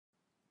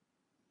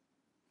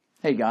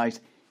Hey guys,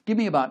 give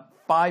me about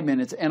 5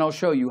 minutes and I'll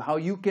show you how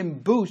you can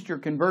boost your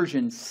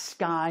conversion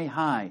sky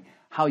high,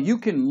 how you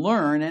can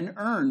learn and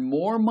earn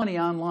more money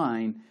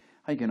online,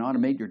 how you can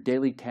automate your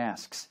daily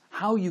tasks,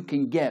 how you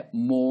can get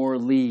more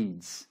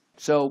leads.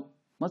 So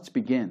let's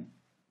begin.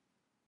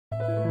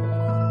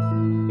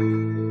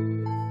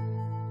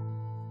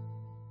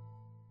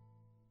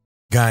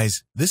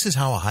 Guys, this is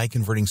how a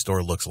high-converting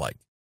store looks like.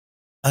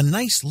 A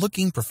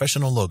nice-looking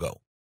professional logo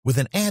with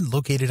an ad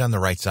located on the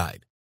right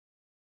side.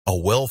 A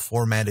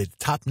well-formatted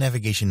top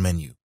navigation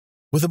menu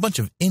with a bunch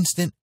of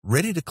instant,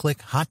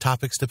 ready-to-click hot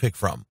topics to pick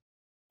from,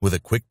 with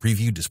a quick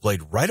preview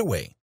displayed right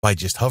away by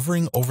just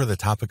hovering over the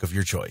topic of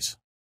your choice.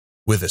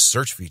 With a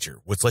search feature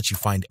which lets you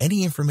find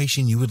any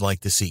information you would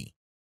like to see.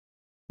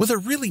 With a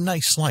really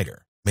nice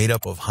slider made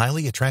up of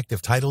highly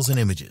attractive titles and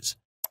images,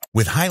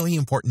 with highly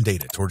important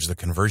data towards the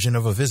conversion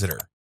of a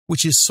visitor,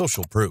 which is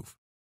social proof.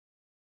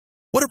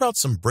 What about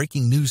some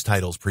breaking news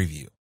titles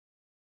preview?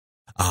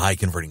 A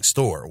high-converting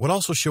store would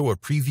also show a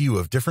preview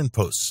of different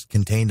posts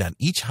contained on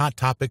each hot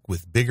topic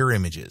with bigger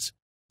images,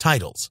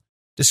 titles,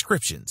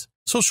 descriptions,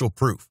 social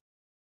proof,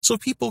 so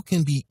people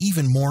can be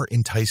even more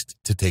enticed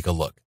to take a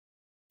look.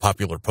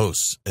 Popular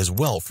posts as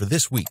well for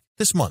this week,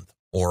 this month,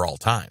 or all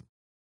time.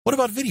 What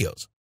about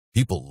videos?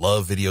 People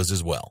love videos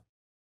as well.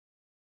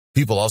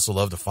 People also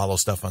love to follow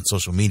stuff on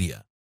social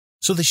media,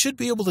 so they should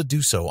be able to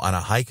do so on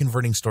a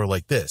high-converting store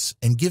like this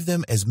and give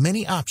them as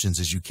many options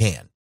as you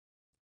can.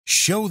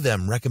 Show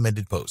them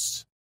recommended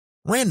posts,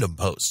 random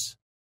posts.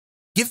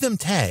 Give them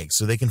tags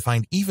so they can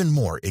find even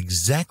more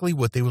exactly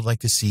what they would like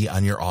to see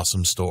on your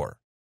awesome store.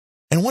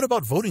 And what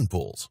about voting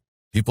pools?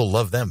 People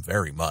love them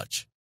very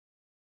much.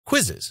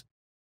 Quizzes.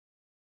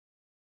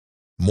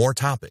 More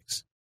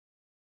topics.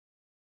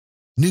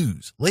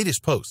 News,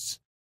 latest posts.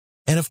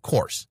 And of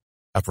course,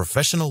 a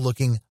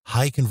professional-looking,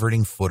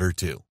 high-converting footer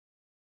too.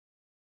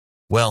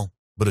 Well,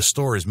 but a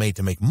store is made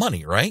to make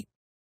money, right?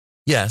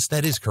 Yes,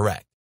 that is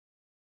correct.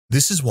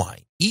 This is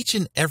why each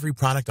and every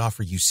product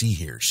offer you see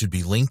here should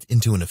be linked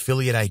into an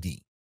affiliate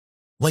ID.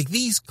 Like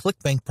these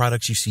ClickBank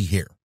products you see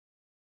here.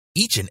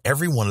 Each and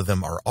every one of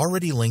them are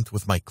already linked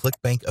with my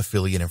ClickBank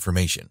affiliate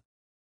information.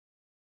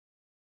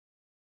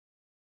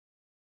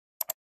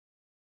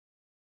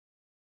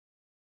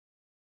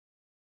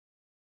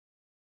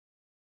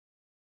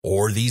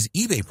 Or these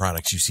eBay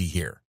products you see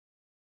here.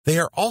 They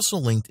are also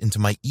linked into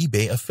my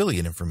eBay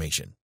affiliate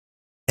information.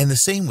 And the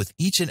same with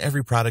each and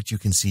every product you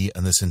can see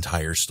on this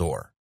entire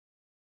store.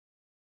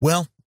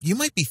 Well, you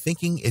might be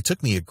thinking it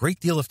took me a great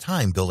deal of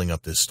time building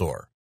up this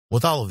store,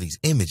 with all of these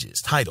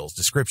images, titles,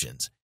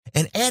 descriptions,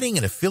 and adding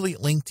an affiliate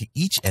link to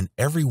each and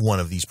every one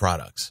of these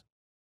products.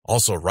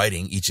 Also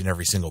writing each and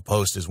every single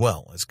post as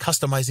well as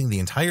customizing the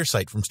entire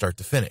site from start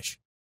to finish.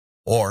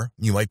 Or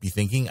you might be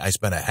thinking I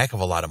spent a heck of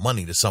a lot of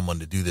money to someone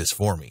to do this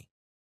for me.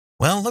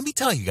 Well, let me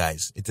tell you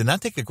guys, it did not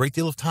take a great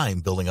deal of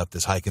time building up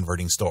this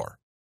high-converting store.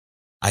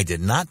 I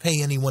did not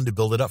pay anyone to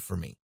build it up for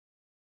me.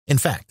 In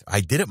fact,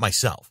 I did it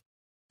myself.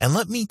 And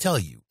let me tell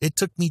you, it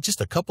took me just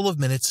a couple of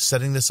minutes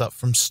setting this up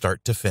from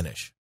start to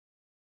finish.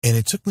 And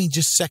it took me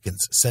just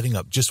seconds setting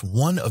up just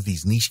one of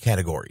these niche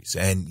categories.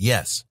 And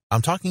yes,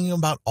 I'm talking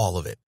about all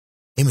of it.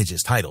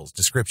 Images, titles,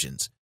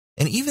 descriptions,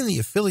 and even the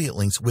affiliate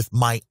links with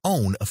my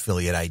own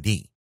affiliate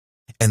ID.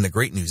 And the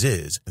great news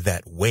is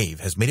that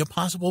Wave has made it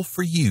possible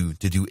for you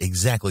to do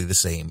exactly the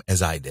same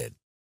as I did.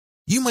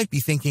 You might be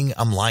thinking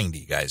I'm lying to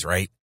you guys,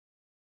 right?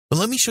 But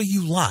let me show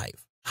you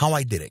live how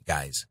I did it,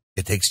 guys.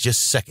 It takes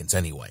just seconds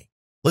anyway.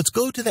 Let's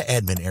go to the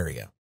admin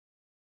area.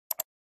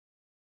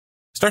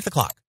 Start the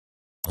clock,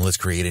 and let's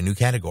create a new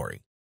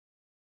category.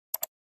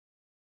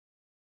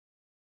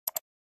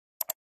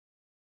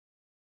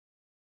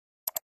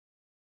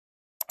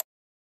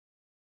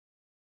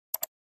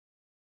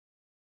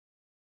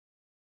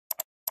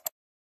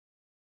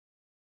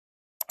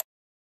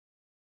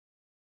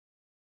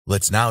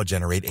 Let's now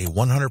generate a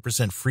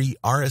 100% free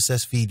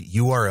RSS feed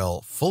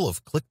URL full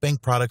of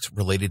ClickBank products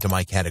related to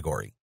my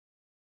category.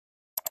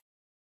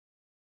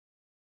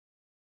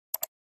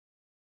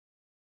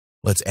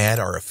 Let's add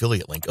our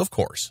affiliate link, of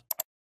course.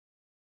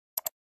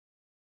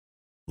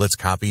 Let's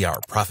copy our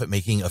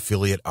profit-making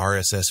affiliate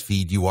RSS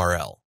feed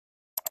URL.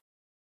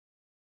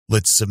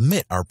 Let's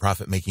submit our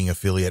profit-making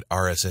affiliate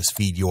RSS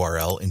feed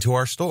URL into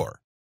our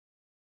store.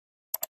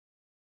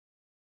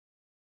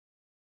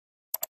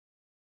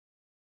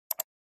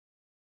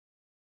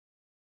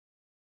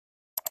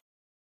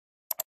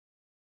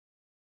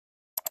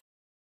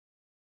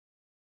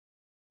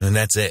 And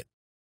that's it.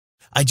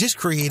 I just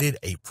created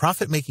a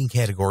profit-making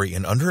category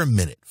in under a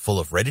minute full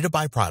of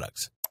ready-to-buy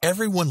products,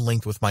 everyone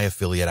linked with my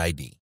affiliate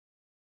ID.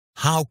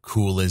 How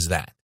cool is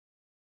that?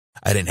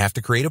 I didn't have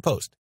to create a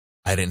post.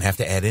 I didn't have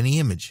to add any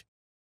image.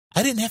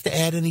 I didn't have to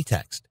add any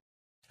text.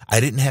 I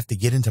didn't have to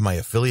get into my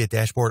affiliate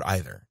dashboard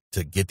either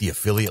to get the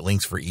affiliate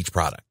links for each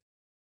product.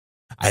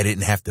 I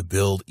didn't have to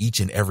build each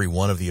and every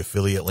one of the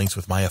affiliate links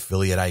with my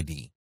affiliate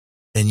ID.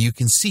 And you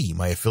can see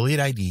my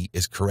affiliate ID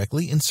is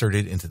correctly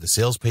inserted into the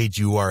sales page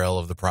URL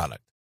of the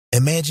product.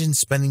 Imagine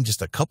spending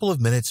just a couple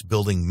of minutes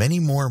building many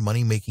more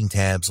money-making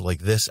tabs like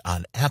this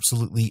on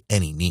absolutely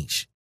any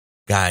niche.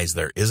 Guys,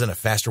 there isn't a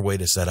faster way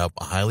to set up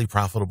a highly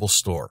profitable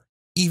store,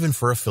 even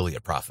for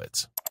affiliate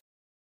profits.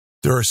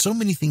 There are so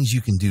many things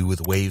you can do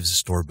with Wave's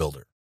Store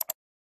Builder.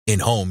 In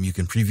Home, you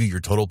can preview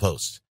your total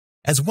posts,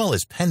 as well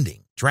as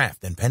pending,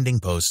 draft, and pending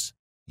posts.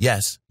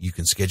 Yes, you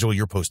can schedule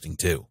your posting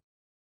too.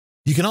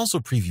 You can also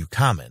preview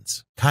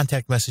comments,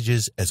 contact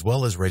messages, as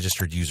well as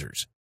registered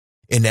users.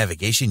 In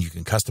navigation, you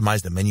can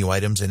customize the menu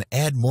items and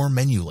add more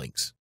menu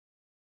links.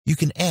 You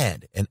can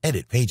add and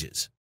edit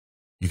pages.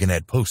 You can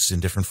add posts in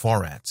different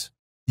formats.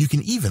 You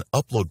can even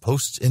upload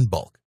posts in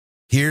bulk.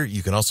 Here,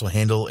 you can also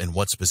handle in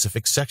what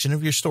specific section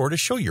of your store to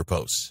show your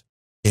posts.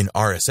 In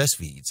RSS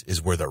feeds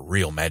is where the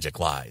real magic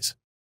lies.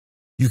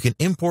 You can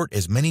import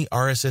as many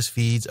RSS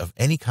feeds of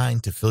any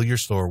kind to fill your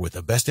store with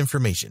the best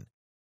information,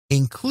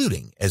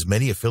 including as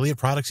many affiliate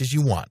products as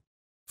you want,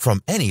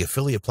 from any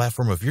affiliate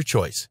platform of your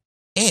choice,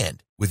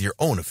 and with your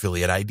own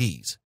affiliate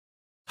IDs.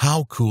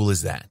 How cool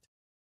is that?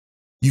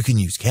 You can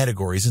use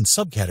categories and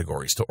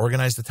subcategories to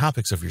organize the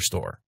topics of your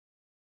store.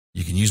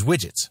 You can use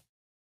widgets,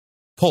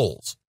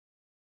 polls,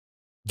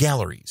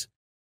 galleries,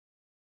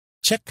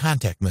 check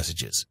contact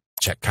messages,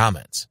 check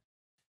comments.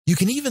 You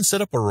can even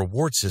set up a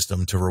reward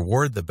system to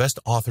reward the best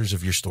authors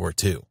of your store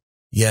too.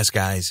 Yes,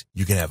 guys,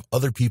 you can have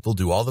other people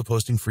do all the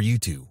posting for you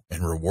too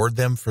and reward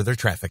them for their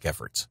traffic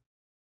efforts.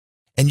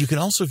 And you can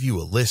also view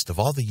a list of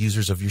all the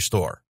users of your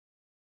store.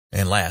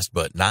 And last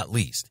but not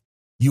least,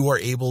 you are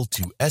able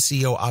to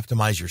SEO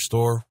optimize your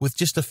store with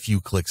just a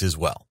few clicks as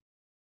well.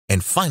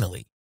 And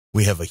finally,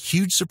 we have a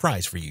huge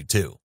surprise for you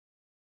too.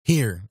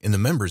 Here in the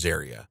members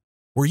area,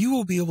 where you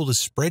will be able to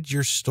spread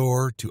your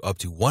store to up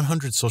to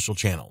 100 social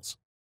channels.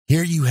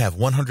 Here you have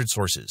 100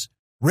 sources,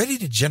 ready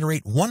to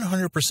generate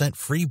 100%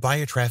 free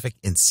buyer traffic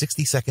in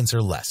 60 seconds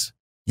or less.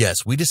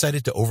 Yes, we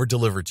decided to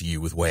over-deliver to you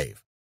with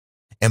Wave.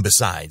 And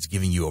besides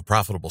giving you a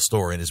profitable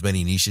store in as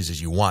many niches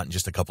as you want in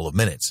just a couple of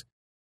minutes,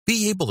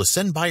 be able to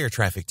send buyer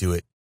traffic to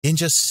it in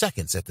just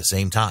seconds at the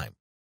same time.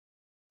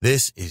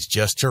 This is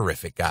just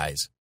terrific,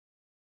 guys.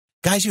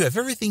 Guys, you have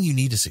everything you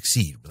need to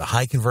succeed with a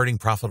high-converting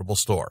profitable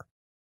store.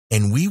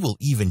 And we will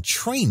even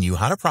train you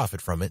how to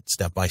profit from it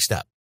step by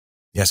step.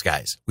 Yes,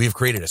 guys, we have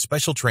created a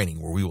special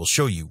training where we will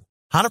show you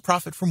how to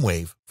profit from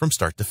Wave from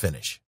start to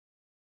finish.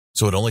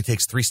 So it only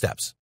takes 3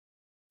 steps.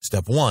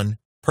 Step 1,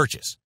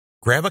 purchase.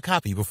 Grab a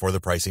copy before the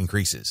price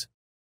increases.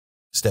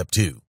 Step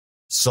 2,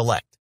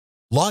 select.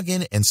 Log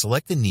in and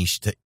select a niche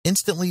to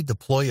instantly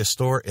deploy a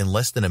store in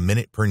less than a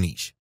minute per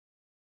niche.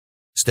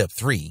 Step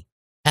 3,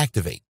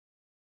 activate.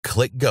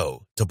 Click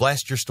Go to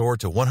blast your store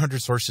to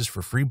 100 sources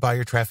for free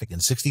buyer traffic in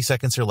 60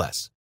 seconds or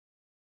less.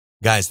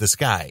 Guys, the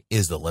sky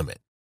is the limit.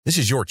 This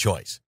is your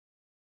choice.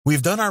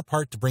 We've done our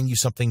part to bring you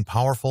something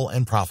powerful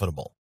and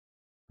profitable.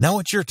 Now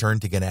it's your turn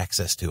to get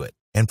access to it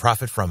and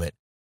profit from it,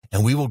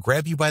 and we will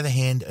grab you by the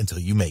hand until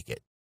you make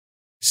it.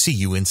 See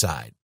you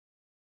inside.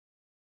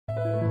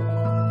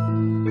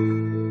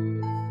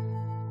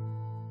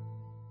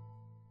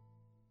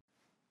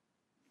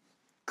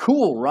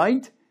 Cool,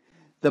 right?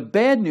 The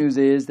bad news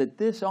is that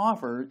this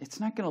offer, it's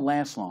not going to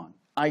last long.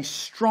 I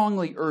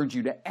strongly urge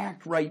you to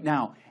act right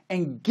now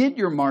and get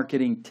your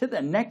marketing to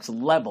the next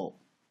level.